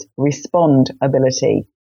 So it's respond ability.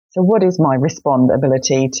 So what is my respond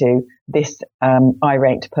ability to this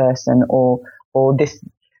irate person or this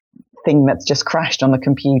thing that's just crashed on the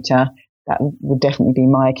computer? That would definitely be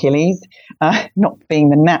my Achilles, not being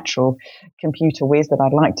the natural computer whiz that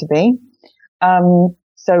I'd like to be.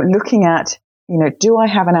 So looking at, do I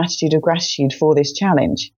have an attitude of gratitude for this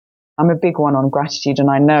challenge? I'm a big one on gratitude,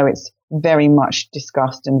 and I know it's very much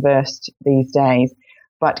discussed and versed these days.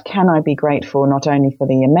 But can I be grateful not only for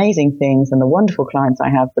the amazing things and the wonderful clients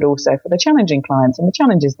I have, but also for the challenging clients and the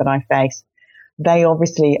challenges that I face? They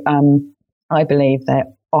obviously, I believe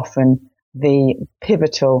they're often the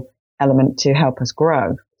pivotal element to help us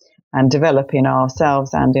grow and develop in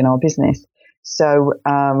ourselves and in our business. So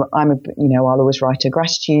I'll always write a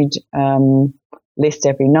gratitude list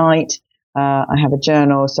every night. I have a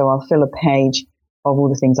journal, so I'll fill a page of all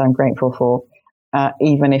the things I'm grateful for,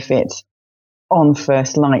 even if it's on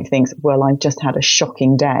first light thinks, well, I've just had a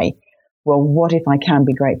shocking day. Well, what if I can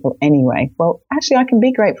be grateful anyway? Well, actually, I can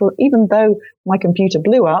be grateful even though my computer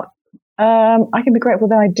blew up. I can be grateful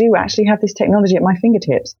that I do actually have this technology at my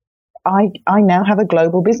fingertips. I now have a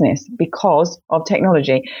global business because of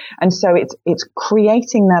technology. And so it's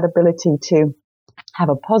creating that ability to have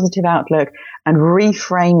a positive outlook and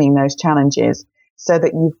reframing those challenges so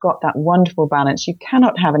that you've got that wonderful balance. You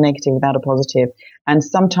cannot have a negative without a positive. And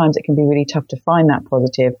sometimes it can be really tough to find that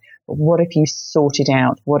positive. But what if you sorted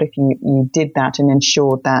out? What if you did that and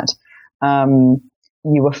ensured that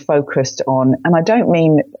you were focused on, and I don't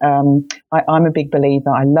mean, I'm a big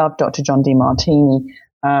believer. I love Dr. John DeMartini.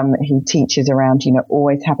 He teaches around,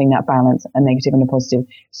 always having that balance, a negative and a positive,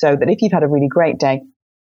 so that if you've had a really great day,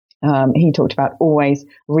 he talked about always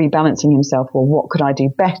rebalancing himself. Well, what could I do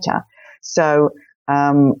better? So,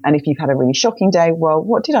 and if you've had a really shocking day, well,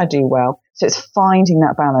 what did I do well? So it's finding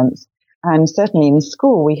that balance. And certainly in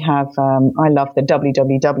school, we have, I love the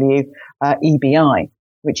WWW EBI,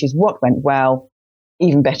 which is what went well,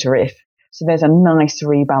 even better if. So there's a nice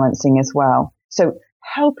rebalancing as well. So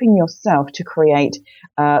helping yourself to create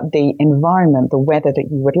the environment, the weather that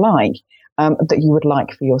you would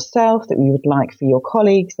like for yourself, that you would like for your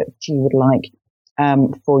colleagues, that you would like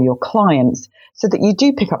for your clients, so that you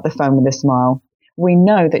do pick up the phone with a smile. We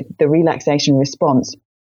know that the relaxation response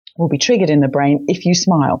will be triggered in the brain if you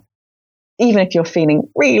smile, even if you're feeling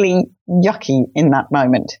really yucky in that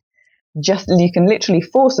moment. You can literally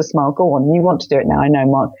force a smile. Go on, you want to do it now. I know,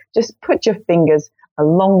 Mark. Just put your fingers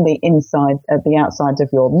along the outsides of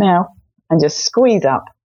your mouth and just squeeze up.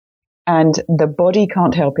 And the body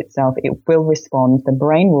can't help itself. It will respond. The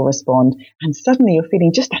brain will respond. And suddenly you're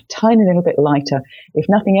feeling just a tiny little bit lighter. If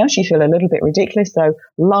nothing else, you feel a little bit ridiculous. So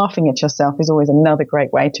laughing at yourself is always another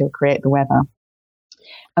great way to create the weather.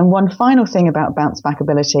 And one final thing about bounce back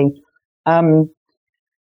ability.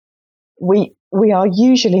 We are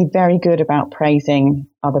usually very good about praising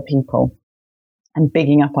other people and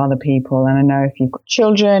bigging up other people. And I know if you've got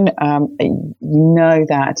children, you know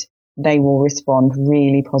that they will respond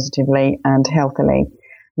really positively and healthily.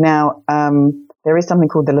 Now, there is something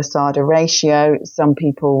called the Lasada ratio. Some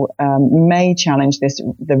people may challenge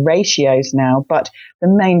the ratios now, but the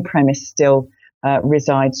main premise still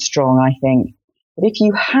resides strong, I think. But if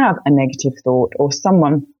you have a negative thought or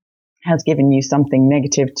someone has given you something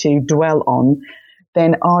negative to dwell on,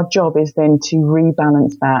 then our job is then to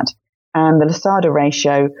rebalance that. And the Lasada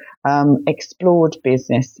ratio explored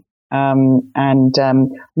business and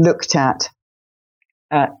looked at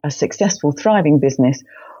a successful, thriving business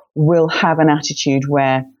will have an attitude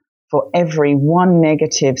where for every one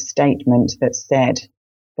negative statement that's said,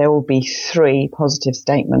 there will be 3 positive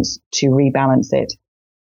statements to rebalance it.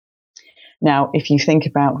 Now, if you think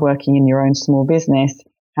about working in your own small business,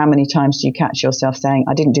 how many times do you catch yourself saying,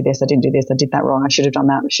 I didn't do this, I did that wrong, I should have done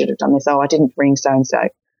that, I should have done this, oh, I didn't bring so-and-so.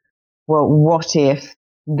 Well, what if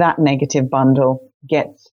that negative bundle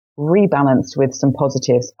gets rebalanced with some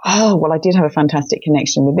positives? Oh, well, I did have a fantastic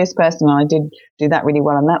connection with this person, and I did do that really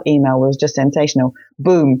well, and that email was just sensational.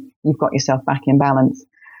 Boom, you've got yourself back in balance.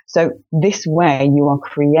 So this way you are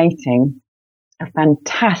creating a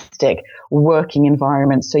fantastic working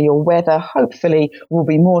environment. So your weather hopefully will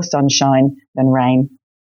be more sunshine than rain.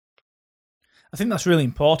 I think that's really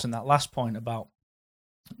important, that last point about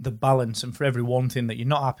the balance, and for every one thing that you're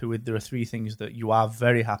not happy with, there are 3 things that you are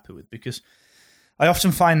very happy with. Because I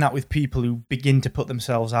often find that with people who begin to put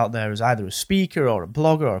themselves out there as either a speaker or a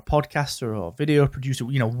blogger or a podcaster or a video producer,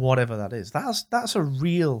 whatever that is, that's a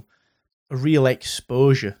real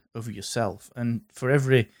exposure of yourself. And for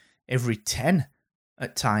every 10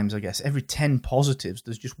 at times, I guess, every 10 positives,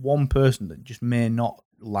 there's just one person that just may not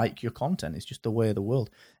like your content. It's just the way of the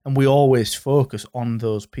world. And we always focus on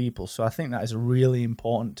those people. So I think that is a really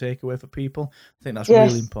important takeaway for people. I think that's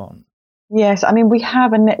really important. Yes. I mean, we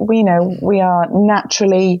are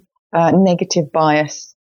naturally negative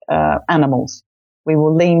bias animals. We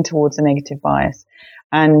will lean towards a negative bias.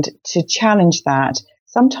 And to challenge that,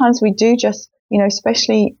 sometimes we do just,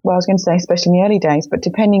 especially in the early days, but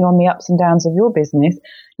depending on the ups and downs of your business,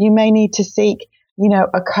 you may need to seek,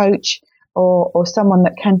 a coach or someone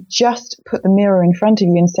that can just put the mirror in front of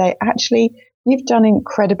you and say, actually, you've done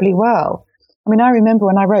incredibly well. I mean, I remember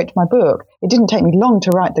when I wrote my book, it didn't take me long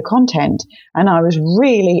to write the content, and I was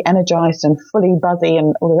really energized and fully buzzy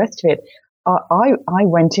and all the rest of it. I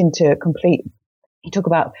went into you talk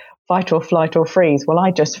about fight or flight or freeze. Well,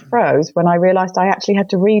 I just froze when I realized I actually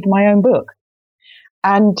had to read my own book.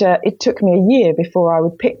 And it took me a year before I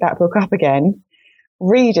would pick that book up again,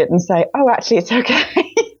 read it and say, oh, actually, it's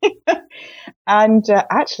okay. And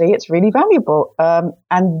actually, it's really valuable,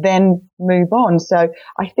 and then move on. So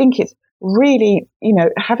I think it's really,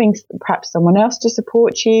 having perhaps someone else to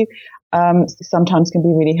support you sometimes can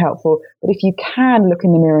be really helpful. But if you can look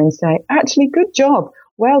in the mirror and say, actually, good job.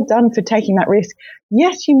 Well done for taking that risk.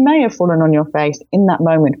 Yes, you may have fallen on your face in that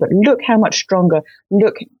moment, but look how much stronger.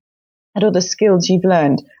 Look at all the skills you've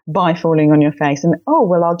learned by falling on your face. And, oh,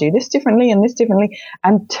 well, I'll do this differently and this differently,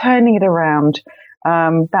 and turning it around.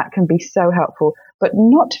 That can be so helpful. But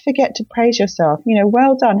not to forget to praise yourself.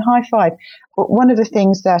 Well done, high five. But one of the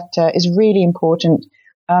things that is really important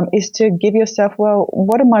is to give yourself, well,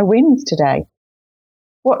 what are my wins today?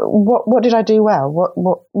 What did I do well?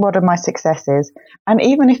 What are my successes? And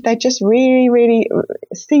even if they're just really, really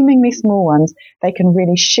seemingly small ones, they can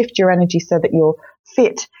really shift your energy so that you're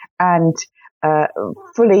fit and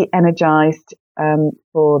fully energized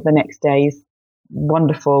for the next day's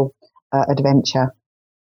wonderful adventure.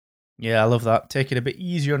 Yeah, I love that. Take it a bit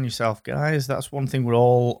easier on yourself, guys. That's one thing we're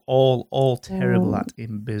all terrible at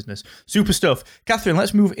in business. Super stuff. Catherine,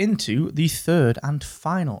 let's move into the third and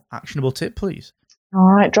final actionable tip, please. All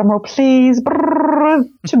right, drum roll, please. Brrr,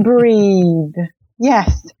 to breathe.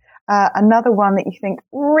 Yes. Another one that you think,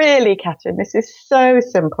 really, Catherine, this is so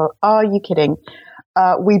simple. Are you kidding?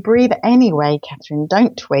 We breathe anyway, Catherine,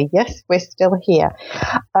 don't we? Yes, we're still here.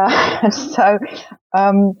 So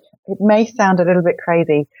it may sound a little bit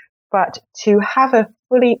crazy, but to have a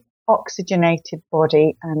fully oxygenated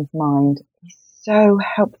body and mind is so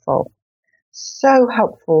helpful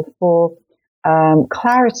for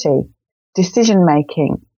clarity, decision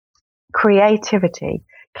making, creativity,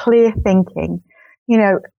 clear thinking. You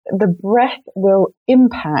know, the breath will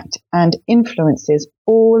impact and influences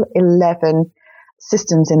all 11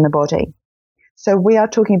 systems in the body. So we are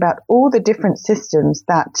talking about all the different systems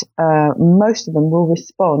that most of them will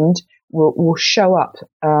respond, will show up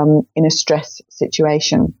in a stress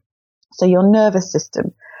situation. So your nervous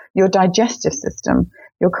system, your digestive system,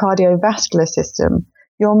 your cardiovascular system,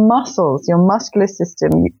 your muscles, your muscular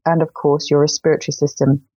system, and of course your respiratory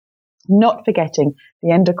system. Not forgetting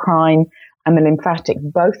the endocrine and the lymphatic.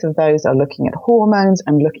 Both of those are looking at hormones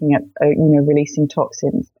and looking at releasing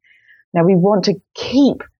toxins. Now we want to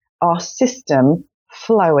keep our system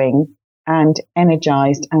flowing and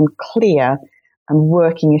energized and clear and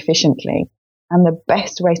working efficiently. And the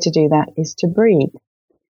best way to do that is to breathe.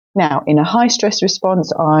 Now, in a high stress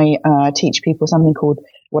response, I teach people something called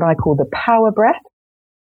what I call the power breath.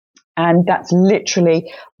 And that's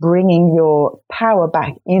literally bringing your power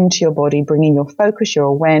back into your body, bringing your focus, your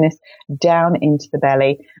awareness down into the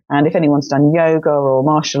belly. And if anyone's done yoga or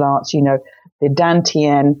martial arts, you know, the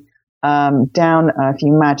dantian, down, if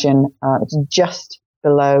you imagine, it's just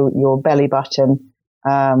below your belly button,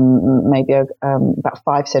 maybe about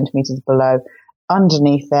 5 centimeters below,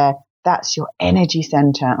 underneath there, that's your energy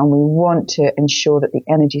center. And we want to ensure that the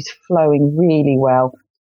energy is flowing really well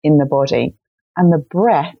in the body. And the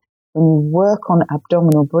breath, when you work on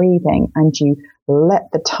abdominal breathing and you let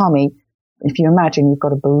the tummy, if you imagine you've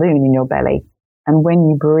got a balloon in your belly, and when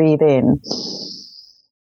you breathe in,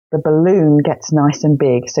 the balloon gets nice and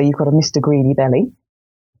big, so you've got a Mr. Greedy belly.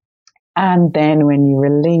 And then when you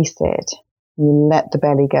release it, you let the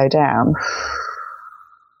belly go down.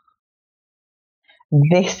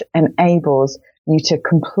 This enables you to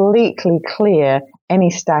completely clear any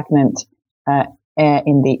stagnant air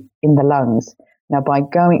in the lungs. Now, by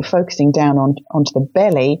focusing down onto the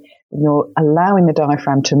belly, you're allowing the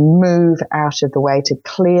diaphragm to move out of the way, to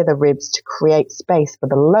clear the ribs, to create space for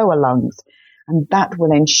the lower lungs. And that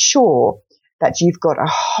will ensure that you've got a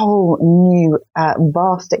whole new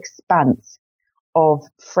vast expanse of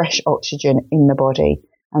fresh oxygen in the body.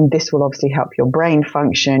 And this will obviously help your brain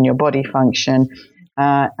function, your body function,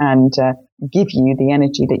 and give you the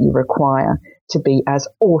energy that you require to be as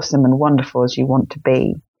awesome and wonderful as you want to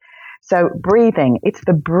be. So breathing, it's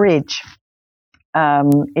the bridge.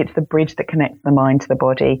 It's the bridge that connects the mind to the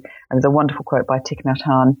body. And there's a wonderful quote by Thich Nhat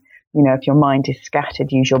Hanh. You know, if your mind is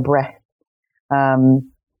scattered, use your breath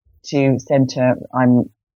to center. I'm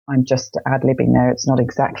just ad-libbing there. It's not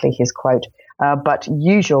exactly his quote, but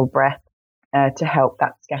use your breath to help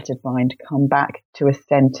that scattered mind come back to a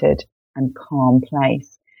centered and calm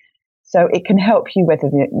place. So it can help you whether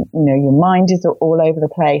your mind is all over the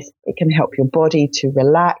place. It can help your body to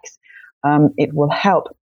relax. It will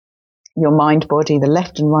help your mind, body, the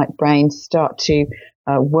left and right brain start to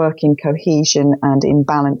work in cohesion and in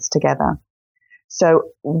balance together.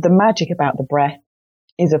 So the magic about the breath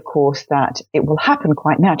is, of course, that it will happen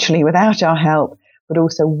quite naturally without our help, but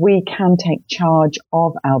also we can take charge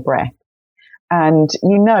of our breath. And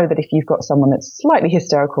you know that if you've got someone that's slightly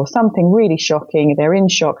hysterical, something really shocking, they're in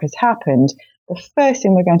shock has happened, the first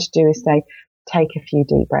thing we're going to do is say, take a few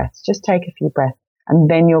deep breaths, just take a few breaths, and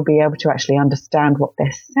then you'll be able to actually understand what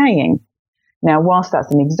they're saying. Now, whilst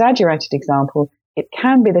that's an exaggerated example, it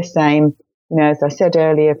can be the same. You know, as I said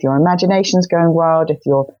earlier, if your imagination's going wild, if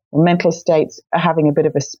your mental states are having a bit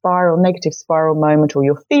of a negative spiral moment, or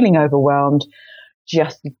you're feeling overwhelmed,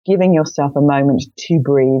 just giving yourself a moment to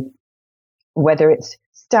breathe, whether it's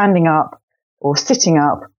standing up or sitting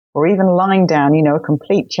up or even lying down, a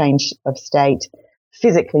complete change of state.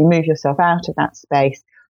 Physically move yourself out of that space,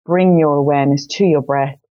 bring your awareness to your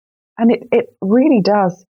breath. And it really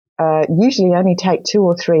does usually only take 2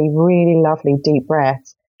 or 3 really lovely deep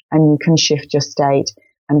breaths, and you can shift your state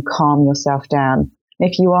and calm yourself down.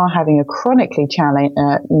 If you are having a chronic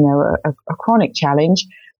challenge,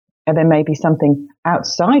 there may be something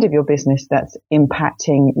outside of your business that's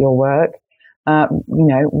impacting your work.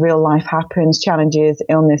 Real life happens, challenges,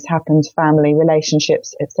 illness happens, family,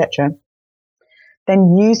 relationships, etc.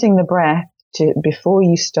 Then using the breath before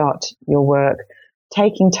you start your work,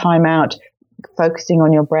 taking time out, focusing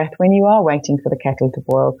on your breath when you are waiting for the kettle to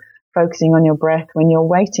boil, focusing on your breath when you're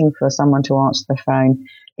waiting for someone to answer the phone.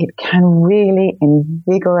 It can really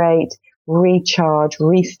invigorate, recharge,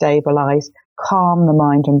 restabilize, calm the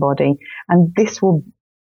mind and body. And this will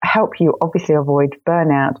help you obviously avoid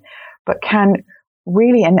burnout, but can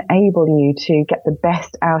really enable you to get the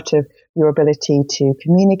best out of your ability to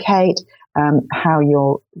communicate, how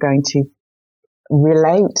you're going to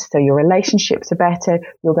relate, so your relationships are better.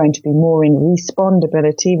 You're going to be more in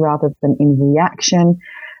respondability rather than in reaction.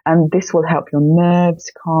 And this will help your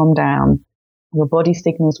nerves calm down. Your body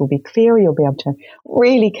signals will be clearer. You'll be able to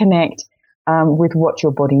really connect with what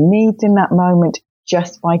your body needs in that moment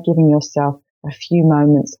just by giving yourself a few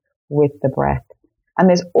moments with the breath. And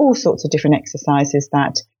there's all sorts of different exercises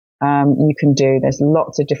that you can do. There's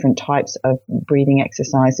lots of different types of breathing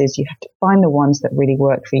exercises. You have to find the ones that really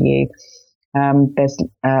work for you. There's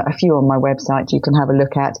a few on my website you can have a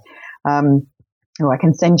look at. Or I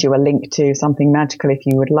can send you a link to something magical if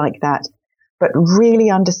you would like that. But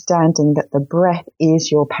really understanding that the breath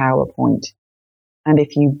is your PowerPoint. And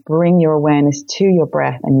if you bring your awareness to your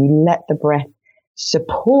breath and you let the breath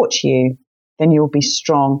support you, then you'll be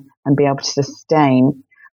strong and be able to sustain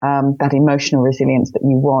that emotional resilience that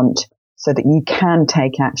you want so that you can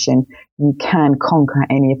take action, you can conquer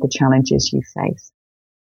any of the challenges you face.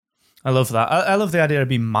 I love that. I love the idea of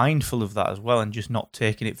being mindful of that as well and just not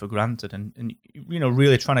taking it for granted and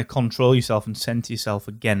really trying to control yourself and center yourself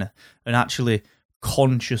again and actually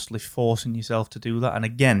consciously forcing yourself to do that. And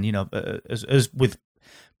again, as with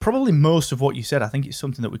probably most of what you said, I think it's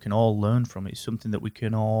something that we can all learn from. It's something that we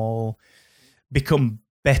can all become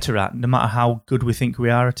better at, no matter how good we think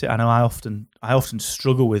we are at it. I know I often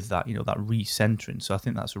struggle with that, that recentering. So I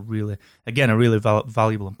think that's a really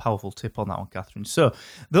valuable and powerful tip on that one, Catherine. So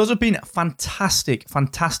those have been fantastic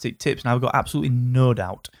tips. And I've got absolutely no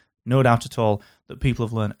doubt at all that people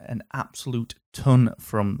have learned an absolute ton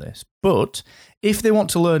from this. But if they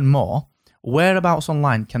want to learn more, whereabouts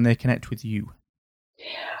online can they connect with you?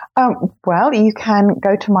 Well, you can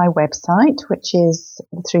go to my website, which is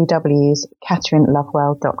 3Ws,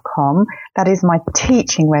 CatherineLovewell.com. That is my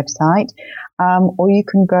teaching website. Or you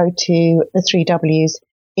can go to the 3Ws,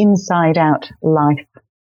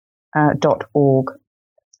 InsideOutLife.org.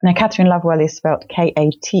 Now, Catherine Lovewell is spelled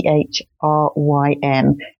Kathryn. It's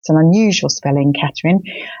an unusual spelling, Catherine.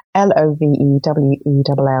 Lovewell,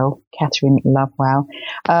 Catherine Lovewell.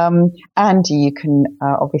 And you can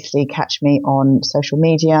obviously catch me on social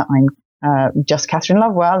media. I'm just Catherine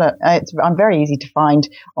Lovewell. I'm very easy to find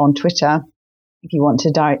on Twitter. If you want to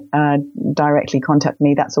directly contact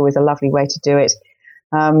me, that's always a lovely way to do it.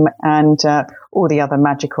 And all the other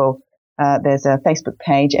magical, there's a Facebook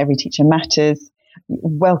page, Every Teacher Matters.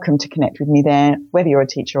 Welcome to connect with me there, whether you're a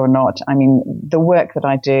teacher or not. I mean, the work that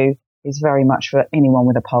I do is very much for anyone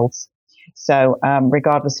with a pulse. So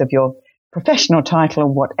regardless of your professional title or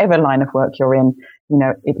whatever line of work you're in,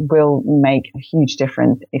 it will make a huge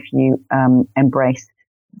difference if you embrace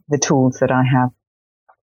the tools that I have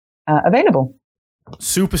available.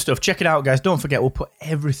 Super stuff. Check it out, guys. Don't forget, we'll put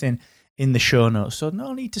everything in the show notes, so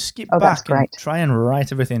no need to skip back and try and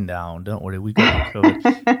write everything down. Don't worry, we got it covered.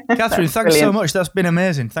 Catherine, thanks so much. That's been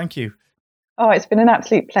amazing. Thank you. Oh, it's been an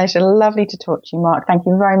absolute pleasure. Lovely to talk to you, Mark. Thank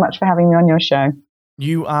you very much for having me on your show.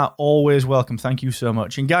 You are always welcome. Thank you so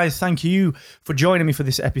much. And guys, thank you for joining me for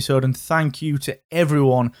this episode, and thank you to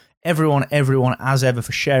everyone as ever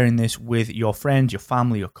for sharing this with your friends, your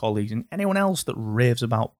family, your colleagues, and anyone else that raves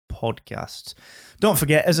about podcasts. Don't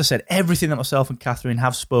forget, as I said, everything that myself and Catherine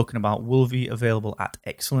have spoken about will be available at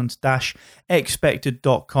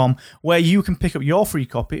excellence-expected.com, where you can pick up your free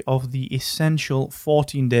copy of the essential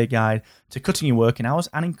 14-day guide to cutting your working hours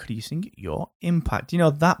and increasing your impact.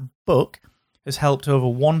 That book has helped over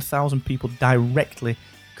 1,000 people directly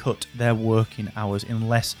cut their working hours in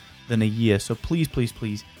less than a year. So please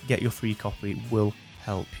get your free copy. It will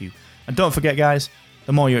help you. And don't forget, guys,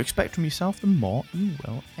 the more you expect from yourself, the more you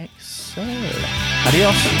will excel.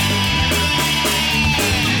 Adios.